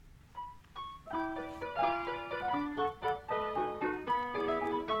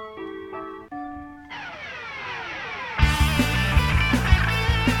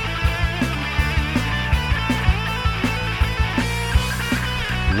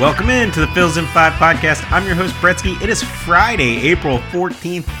Welcome in to the Phils in 5 podcast. I'm your host, Bretsky. It is Friday, April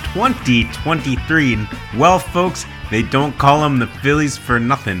 14th, 2023. And well, folks, they don't call them the Phillies for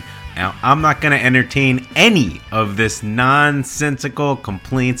nothing. Now, I'm not going to entertain any of this nonsensical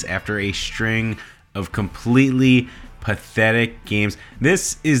complaints after a string of completely pathetic games.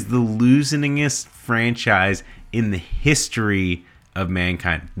 This is the losingest franchise in the history of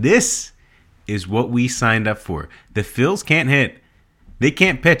mankind. This is what we signed up for. The Phils can't hit. They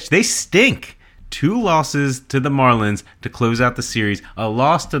can't pitch. They stink. 2 losses to the Marlins to close out the series. A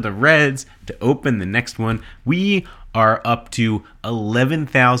loss to the Reds to open the next one. We are up to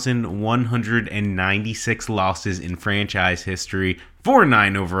 11,196 losses in franchise history.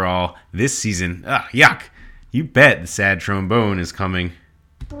 4-9 overall this season. Yuck. You bet the sad trombone is coming.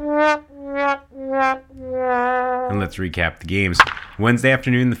 And let's recap the games. Wednesday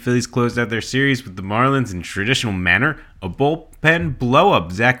afternoon, the Phillies closed out their series with the Marlins in traditional manner. A bullpen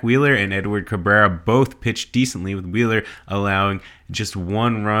blow-up. Zach Wheeler and Edward Cabrera both pitched decently, with Wheeler allowing just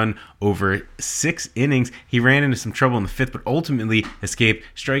 1 run over 6 innings. He ran into some trouble in the 5th, but ultimately escaped,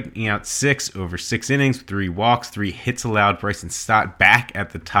 striking out 6 over 6 innings, 3 walks, 3 hits allowed. Bryson Stott, back at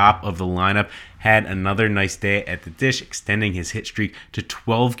the top of the lineup, had another nice day at the dish, extending his hit streak to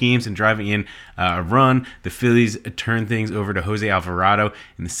 12 games and driving in a run. The Phillies turned things over to Jose Alvarado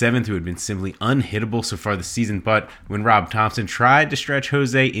in the 7th, who had been simply unhittable so far this season. But when Rob Thompson tried to stretch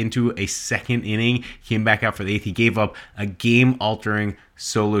Jose into a second inning, he came back out for the 8th. He gave up a game-altering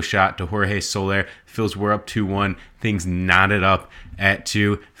solo shot to Jorge Soler. Phils were up 2-1. Things knotted up at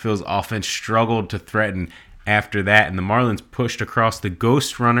 2. Phils offense struggled to threaten after that, and the Marlins pushed across the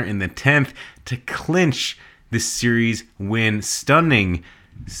ghost runner in the 10th to clinch the series win. Stunning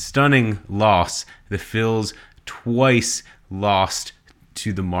loss. The Phils twice lost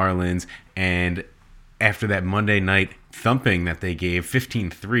to the Marlins, and after that Monday night thumping that they gave,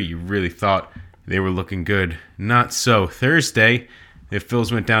 15-3, you really thought they were looking good. Not so. Thursday, the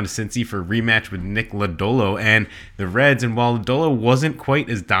Phils went down to Cincy for a rematch with Nick Lodolo and the Reds, and while Lodolo wasn't quite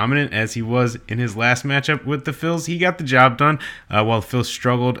as dominant as he was in his last matchup with the Phils, he got the job done. While the Phils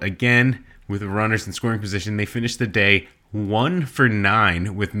struggled again with the runners in scoring position, they finished the day 1 for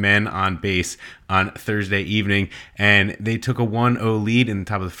 9 with men on base on Thursday evening, and they took a 1-0 lead in the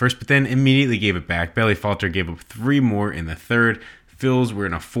top of the first, but then immediately gave it back. Bailey Falter gave up 3 more in the third. Phils were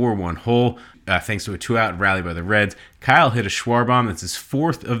in a 4-1 hole thanks to a 2-out rally by the Reds. Kyle hit a Schwarber bomb. That's his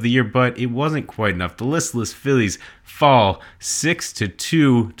 4th of the year, but it wasn't quite enough. The listless Phillies fall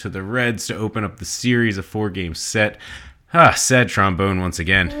 6-2 to the Reds to open up the series, a 4-game set. Sad trombone once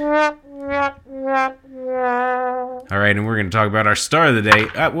again. All right, and we're going to talk about our star of the day.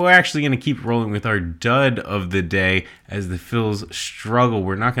 We're actually going to keep rolling with our dud of the day as the Phils struggle.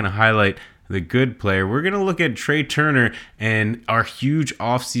 We're not going to highlight the good player. We're going to look at Trey Turner and our huge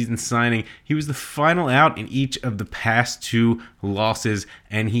offseason signing. He was the final out in each of the past 2 losses,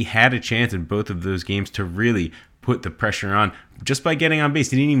 and he had a chance in both of those games to really put the pressure on just by getting on base.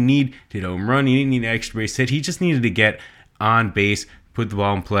 He didn't even need to hit a home run. He didn't need an extra base hit. He just needed to get on base, put the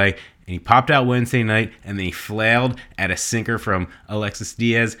ball in play, and he popped out Wednesday night, and then he flailed at a sinker from Alexis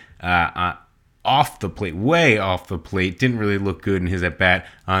Diaz off the plate, way off the plate. Didn't really look good in his at-bat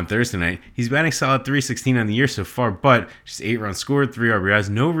on Thursday night. He's batting solid .316 on the year so far, but just 8 runs scored, 3 RBIs.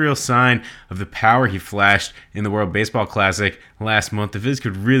 No real sign of the power he flashed in the World Baseball Classic last month. The Phillies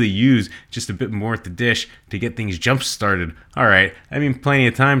could really use just a bit more at the dish to get things jump-started. All right, I mean, plenty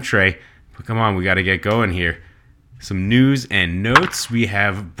of time, Trey, but come on, we got to get going here. Some news and notes. We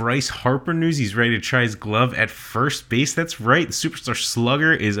have Bryce Harper news. He's ready to try his glove at first base. That's right. The superstar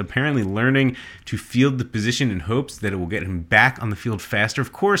slugger is apparently learning to field the position in hopes that it will get him back on the field faster.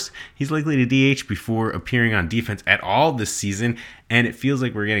 Of course, he's likely to DH before appearing on defense at all this season, and it feels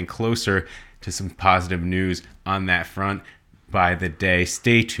like we're getting closer to some positive news on that front by the day.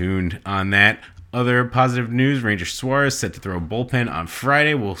 Stay tuned on that. Other positive news, Ranger Suarez set to throw a bullpen on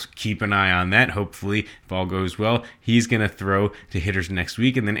Friday. We'll keep an eye on that. Hopefully, if all goes well, he's going to throw to hitters next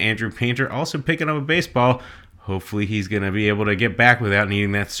week. And then Andrew Painter also picking up a baseball. Hopefully, he's going to be able to get back without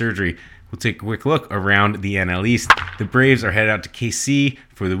needing that surgery. We'll take a quick look around the NL East. The Braves are headed out to KC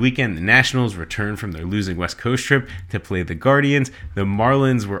for the weekend. The Nationals return from their losing West Coast trip to play the Guardians. The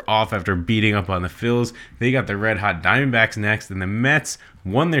Marlins were off after beating up on the Phils. They got the red-hot Diamondbacks next, and the Mets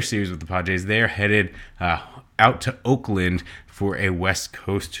won their series with the Padres. They are headed out to Oakland for a West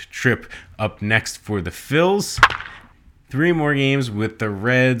Coast trip. Up next for the Phils, 3 more games with the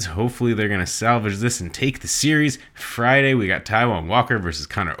Reds. Hopefully they're going to salvage this and take the series. Friday, we got Taijuan Walker versus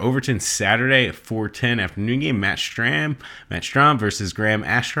Connor Overton. Saturday, a 4:10 afternoon game, Matt Strahm versus Graham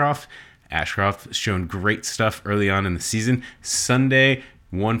Ashcroft. Ashcroft shown great stuff early on in the season. Sunday,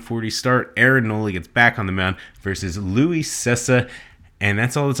 1:40 start. Aaron Nola gets back on the mound versus Luis Cessa. And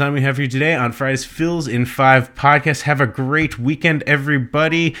that's all the time we have for you today on Friday's Phils in 5 podcast. Have a great weekend,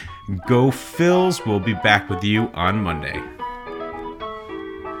 everybody. Go Phils. We'll be back with you on Monday.